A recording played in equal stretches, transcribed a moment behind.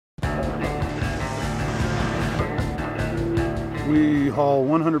We haul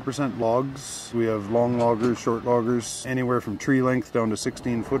 100% logs. We have long loggers, short loggers, anywhere from tree length down to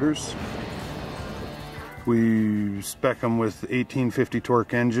 16 footers. We spec them with 1850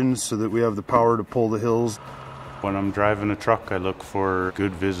 torque engines so that we have the power to pull the hills. When I'm driving a truck, I look for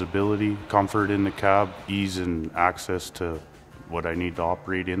good visibility, comfort in the cab, ease and access to what I need to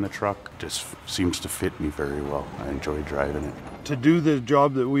operate in the truck. Just seems to fit me very well. I enjoy driving it. To do the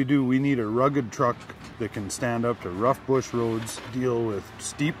job that we do, we need a rugged truck that can stand up to rough bush roads, deal with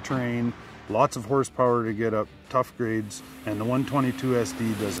steep terrain, lots of horsepower to get up tough grades, and the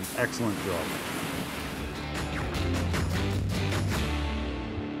 122SD does an excellent job.